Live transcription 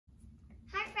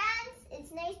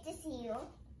nice to see you.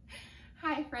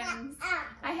 Hi friends.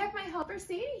 I have my helper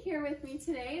Sadie here with me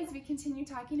today as we continue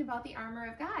talking about the armor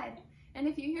of God. And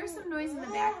if you hear some noise in the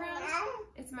background,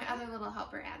 it's my other little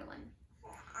helper, Adeline.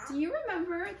 Do you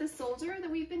remember the soldier that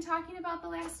we've been talking about the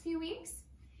last few weeks?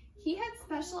 He had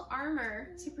special armor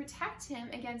to protect him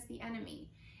against the enemy.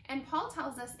 And Paul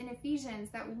tells us in Ephesians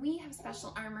that we have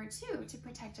special armor too to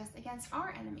protect us against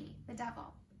our enemy, the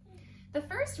devil. The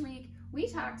first week, we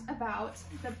talked about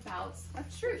the belt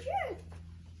of truth.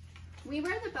 We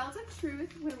wear the belt of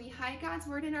truth when we hide God's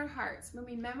word in our hearts, when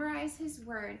we memorize his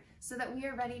word so that we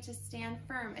are ready to stand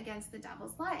firm against the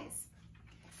devil's lies.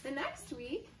 The next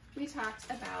week, we talked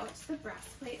about the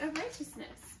breastplate of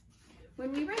righteousness.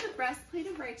 When we wear the breastplate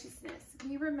of righteousness,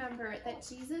 we remember that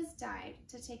Jesus died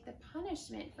to take the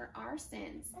punishment for our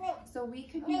sins so we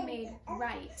could be made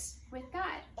right with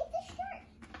God. It's a shirt.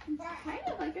 Kind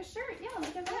of like a shirt, yeah,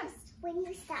 like a vest. When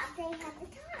you stop, they have to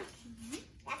talk.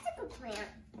 That's a good plan.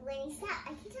 When you stop, I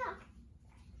can talk.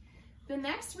 The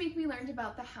next week we learned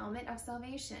about the helmet of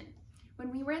salvation.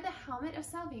 When we wear the helmet of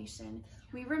salvation,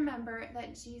 we remember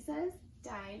that Jesus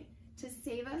died to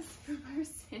save us from our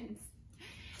sins.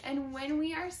 And when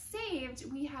we are saved,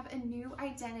 we have a new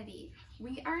identity.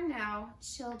 We are now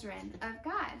children of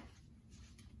God.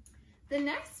 The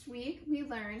next week, we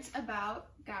learned about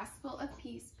Gospel of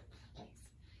Peace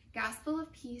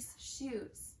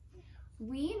shoes.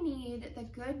 We need the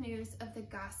good news of the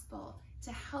gospel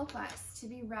to help us to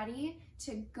be ready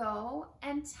to go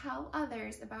and tell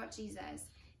others about Jesus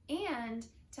and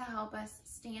to help us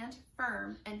stand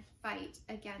firm and fight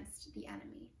against the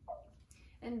enemy.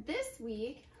 And this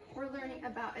week, we're learning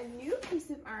about a new piece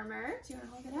of armor. Do you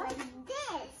want to hold it up? Like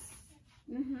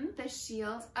this. The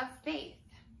shield of faith.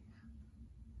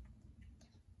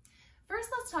 First,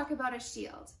 let's talk about a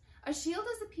shield. A shield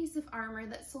is a piece of armor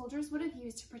that soldiers would have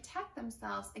used to protect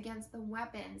themselves against the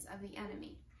weapons of the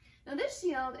enemy. Now, this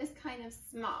shield is kind of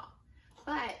small,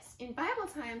 but in Bible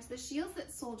times, the shields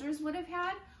that soldiers would have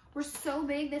had were so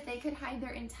big that they could hide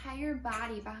their entire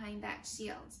body behind that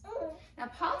shield. Now,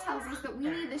 Paul tells us that we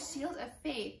need the shield of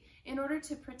faith in order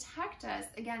to protect us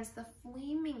against the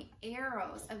flaming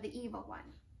arrows of the evil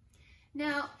one.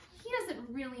 Now, he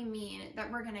doesn't really mean that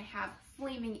we're going to have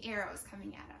flaming arrows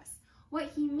coming at us.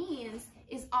 What he means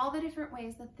is all the different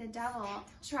ways that the devil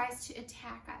tries to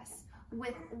attack us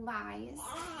with lies,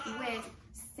 with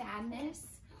sadness,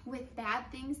 with bad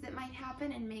things that might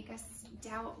happen and make us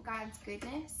doubt God's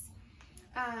goodness,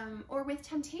 or with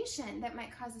temptation that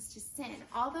might cause us to sin.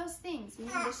 All those things, we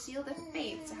need a shield of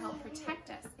faith to help protect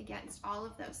us against all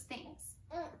of those things.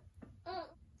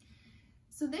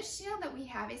 So this shield that we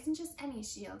have isn't just any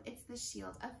shield, it's the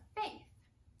shield of faith.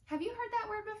 Have you heard that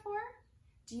word before?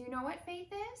 Do you know what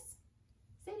faith is?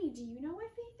 Sadie, do you know what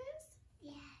faith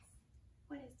is? Yes.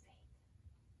 What is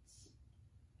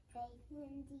faith? Faith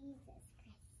in Jesus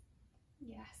Christ.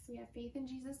 Yes, we have faith in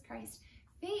Jesus Christ.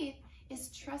 Faith is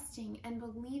trusting and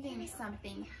believing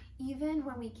something even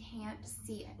when we can't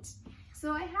see it.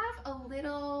 So I have a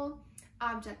little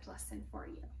object lesson for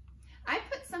you. I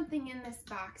put something in this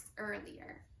box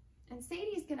earlier, and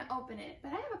Sadie's going to open it,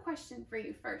 but I have a question for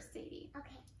you first, Sadie.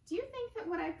 Okay. Do you think that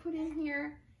what I put in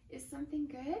here is something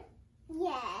good?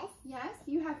 Yes. Yes?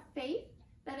 You have faith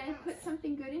that I put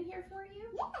something good in here for you?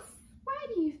 Yes. Why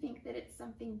do you think that it's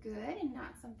something good and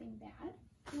not something bad?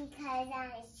 Because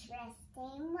I'm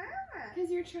trusting Mama. Because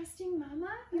you're trusting Mama?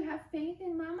 You have faith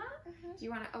in Mama? Do you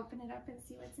want to open it up and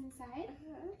see what's inside?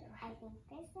 I think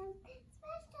there's something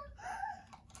special.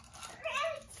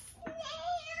 Fruit snacks!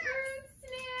 Fruit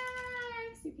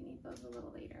snacks! You can eat those a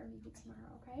little later, maybe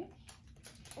tomorrow, okay?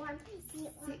 Or maybe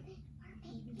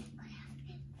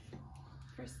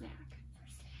for snack.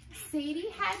 Sadie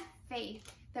had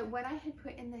faith that what I had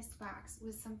put in this box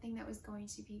was something that was going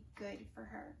to be good for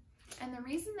her. And the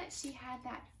reason that she had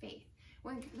that faith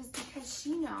was because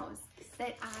she knows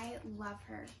that I love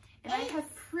her. And I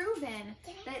have proven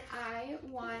that I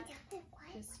want,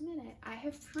 just a minute, I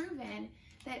have proven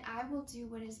that I will do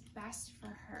what is best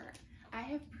for her. I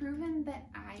have proven that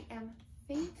I am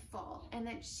faithful and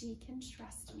that she can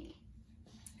trust me.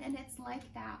 And it's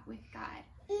like that with God.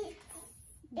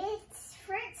 It's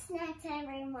fruit snacks,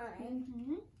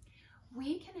 everyone.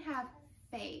 We can have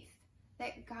faith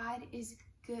that God is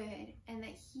good and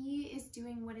that he is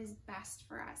doing what is best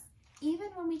for us, even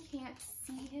when we can't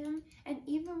see him and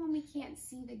even when we can't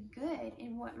see the good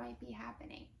in what might be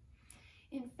happening.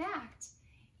 In fact,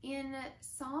 in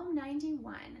Psalm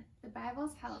 91, the Bible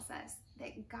tells us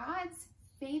that God's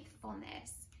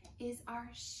faithfulness is our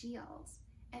shield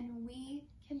and we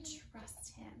can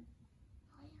trust him.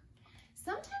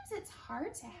 Sometimes it's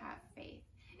hard to have faith.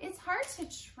 It's hard hard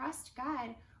to trust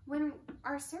God when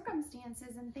our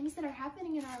circumstances and things that are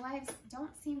happening in our lives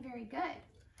don't seem very good.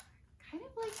 Kind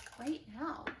of like right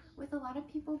now with a lot of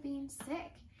people being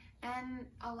sick and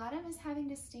a lot of us having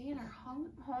to stay in our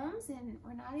homes, and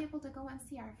we're not able to go and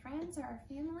see our friends or our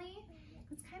family.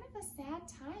 It's kind of a sad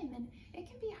time, and it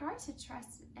can be hard to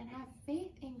trust and have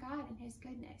faith in God and His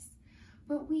goodness.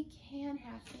 But we can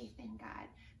have faith in God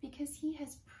because He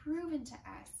has proven to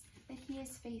us that He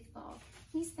is faithful.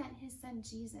 He sent His Son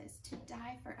Jesus to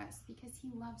die for us because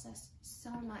He loves us so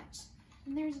much.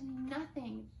 And there's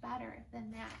nothing better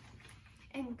than that.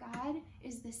 And God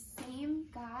is the same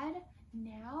God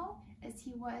now as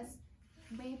He was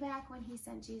way back when He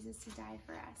sent Jesus to die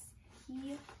for us.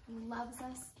 He loves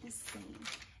us the same.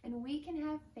 And we can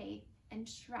have faith and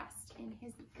trust in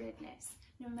His goodness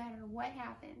no matter what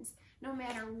happens, no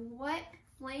matter what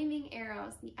flaming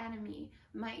arrows the enemy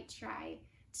might try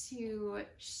to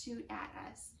shoot at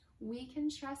us. We can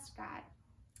trust God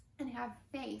and have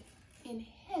faith in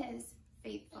His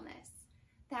faithfulness.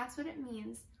 That's what it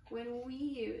means when we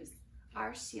use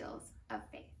our shields of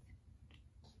faith.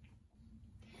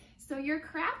 So your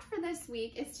craft for this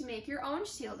week is to make your own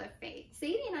shield of faith.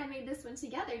 Sadie and I made this one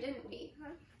together, didn't we?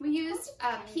 We used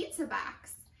a pizza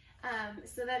box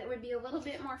so that it would be a little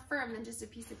bit more firm than just a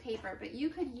piece of paper, but you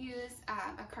could use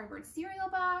a cardboard cereal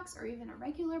box or even a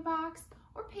regular box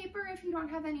or paper if you don't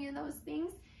have any of those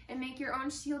things, and make your own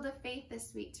shield of faith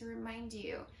this week to remind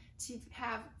you to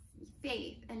have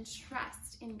faith and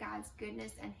trust in God's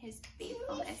goodness and His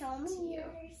faithfulness to you.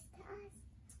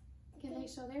 Can they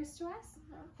show theirs to us?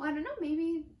 Well, I don't know,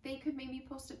 maybe they could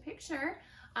post a picture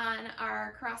on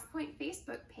our Crosspoint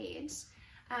Facebook page.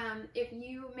 If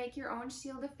you make your own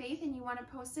shield of faith and you want to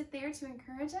post it there to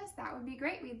encourage us, that would be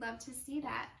great. We'd love to see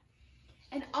that.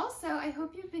 And also, I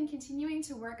hope you've been continuing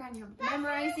to work on your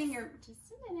memorizing your,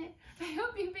 just a minute. I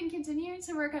hope you've been continuing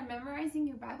to work on memorizing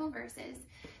your Bible verses.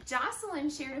 Jocelyn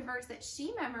shared a verse that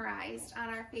she memorized on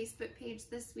our Facebook page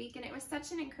this week, and it was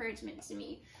such an encouragement to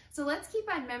me. So let's keep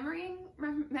on memorizing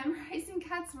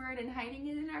God's word and hiding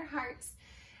it in our hearts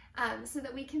so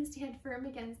that we can stand firm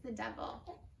against the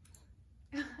devil.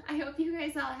 I hope you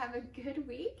guys all have a good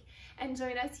week, and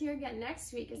join us here again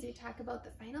next week as we talk about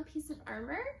the final piece of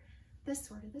armor, the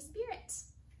sword of the Spirit.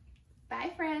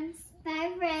 Bye, friends.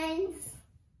 Bye, friends.